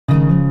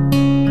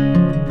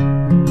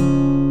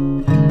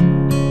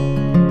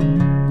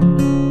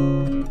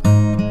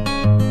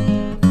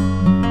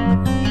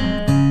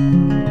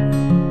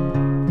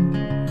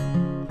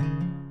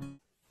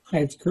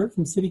it's Kurt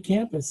from City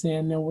Campus,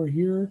 and we're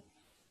here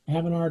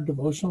having our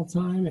devotional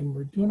time, and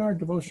we're doing our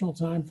devotional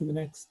time for the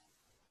next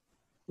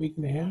week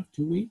and a half,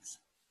 2 weeks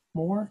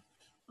more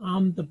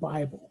on the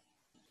Bible.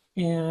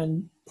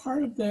 And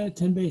part of the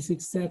 10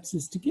 basic steps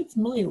is to get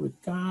familiar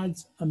with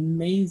God's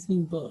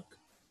amazing book.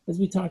 As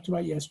we talked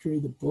about yesterday,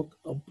 the book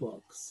of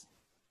books.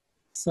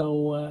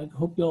 So I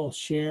hope you'll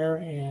share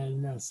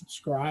and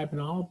subscribe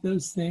and all of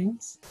those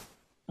things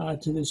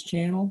to this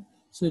channel,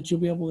 so that you'll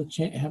be able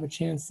to have a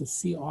chance to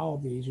see all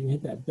of these. You can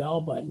hit that bell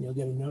button. You'll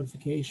get a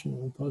notification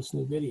when we post a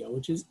new video,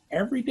 which is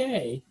every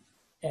day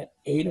at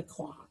 8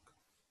 o'clock.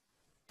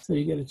 So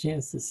you get a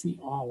chance to see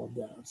all of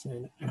those.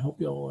 And I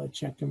hope you'll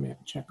check them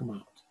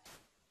out.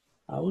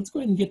 Let's go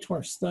ahead and get to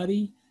our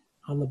study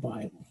on the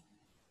Bible.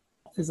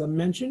 As I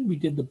mentioned, we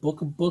did the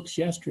book of books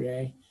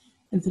yesterday.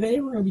 And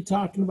today we're going to be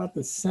talking about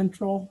the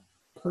central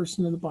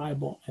person of the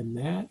Bible, and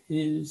that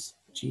is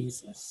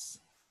Jesus.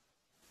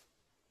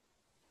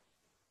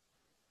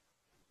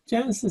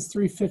 Genesis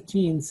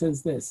 3:15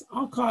 says this: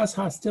 "I'll cause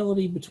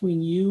hostility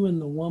between you and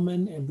the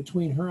woman, and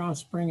between her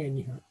offspring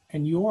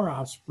and your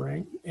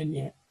offspring,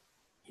 and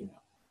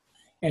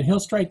he'll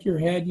strike your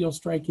head, you'll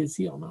strike his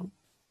heel." Now,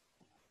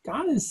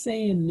 God is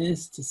saying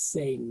this to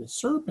Satan. The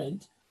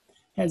serpent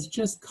has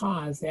just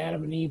caused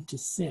Adam and Eve to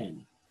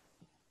sin.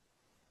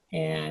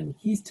 And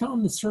he's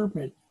telling the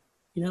serpent,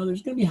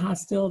 there's going to be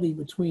hostility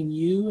between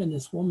you and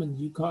this woman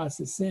you caused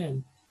to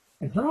sin.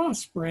 And her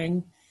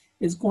offspring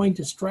is going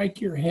to strike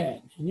your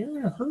head. And you're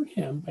going to hurt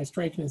him by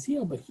striking his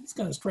heel, but he's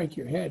going to strike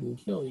your head and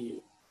kill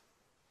you.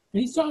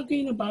 And he's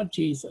talking about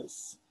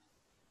Jesus.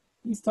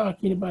 He's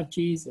talking about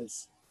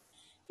Jesus.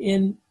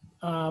 In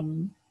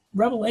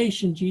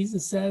Revelation,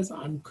 Jesus says,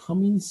 "I'm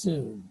coming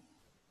soon."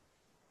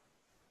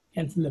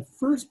 And from the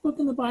first book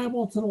in the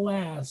Bible to the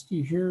last,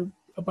 you hear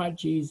about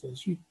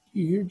Jesus. You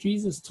hear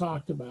Jesus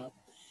talked about.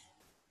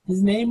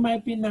 His name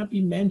might not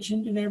be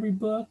mentioned in every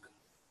book,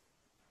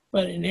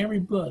 but in every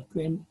book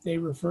they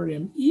refer to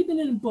him. Even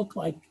in a book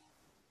like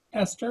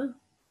Esther,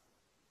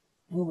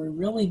 where we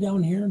really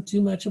don't hear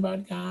too much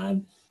about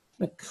God,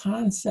 the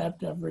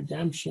concept of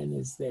redemption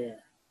is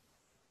there.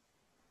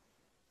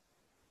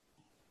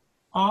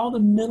 All the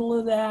middle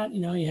of that,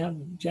 you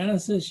have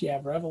Genesis, you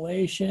have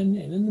Revelation,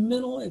 and in the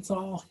middle, it's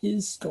all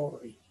his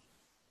story.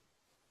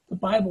 The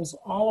Bible's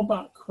all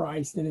about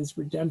Christ and his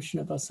redemption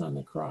of us on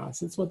the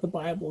cross. It's what the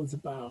Bible is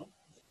about.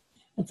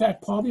 In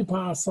fact, Paul the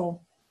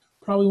Apostle,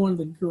 probably one of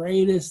the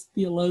greatest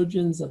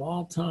theologians of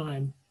all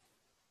time,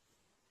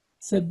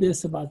 said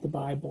this about the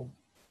Bible.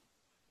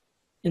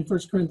 In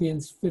 1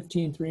 Corinthians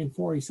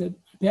 15:3-4, he said,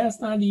 "I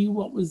passed on to you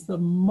what was the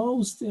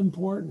most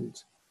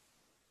important,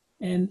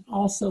 and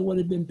also what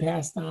had been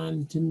passed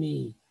on to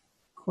me.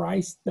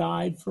 Christ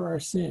died for our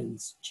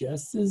sins,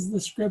 just as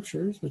the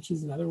scriptures," which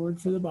is another word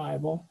for the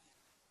Bible,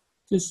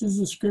 "just as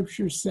the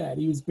scriptures said.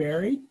 He was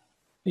buried, and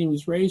he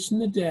was raised from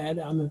the dead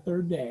on the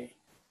third day,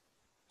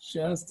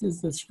 just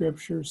as the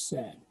scriptures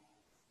said."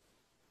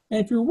 And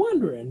if you're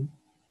wondering,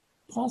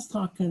 Paul's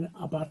talking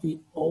about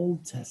the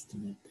Old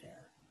Testament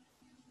there.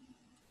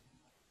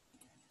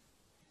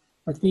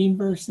 Our theme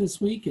verse this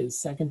week is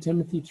 2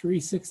 Timothy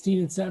 3:16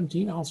 and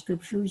 17. All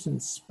scriptures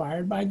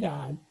inspired by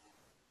God,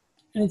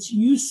 and it's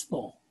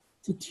useful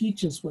to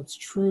teach us what's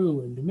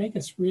true and to make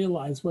us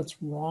realize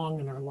what's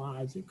wrong in our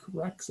lives. It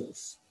corrects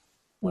us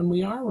when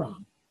we are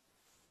wrong,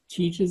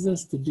 teaches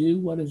us to do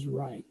what is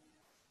right.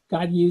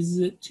 God uses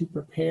it to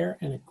prepare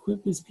and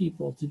equip his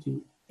people to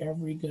do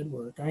every good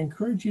work. I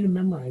encourage you to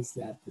memorize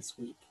that this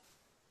week.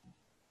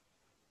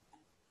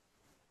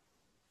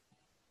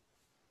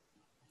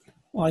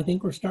 Well, I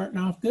think we're starting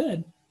off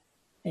good,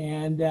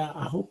 and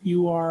I hope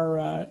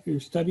you're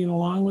studying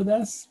along with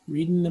us,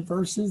 reading the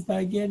verses that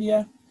I give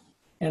you,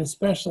 and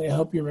especially I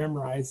hope you're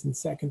memorizing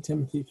 2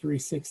 Timothy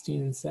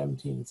 3:16 and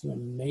 17. It's an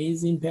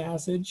amazing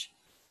passage,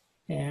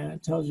 and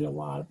it tells you a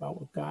lot about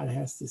what God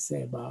has to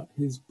say about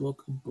his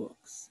book of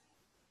books.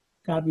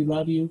 God, we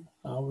love you.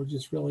 We're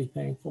just really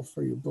thankful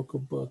for your book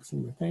of books,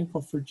 and we're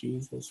thankful for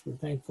Jesus. We're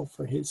thankful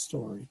for his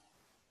story.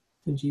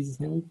 In Jesus'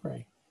 name we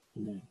pray.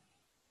 Amen.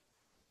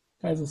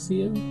 Guys, I'll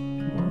see you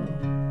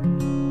tomorrow.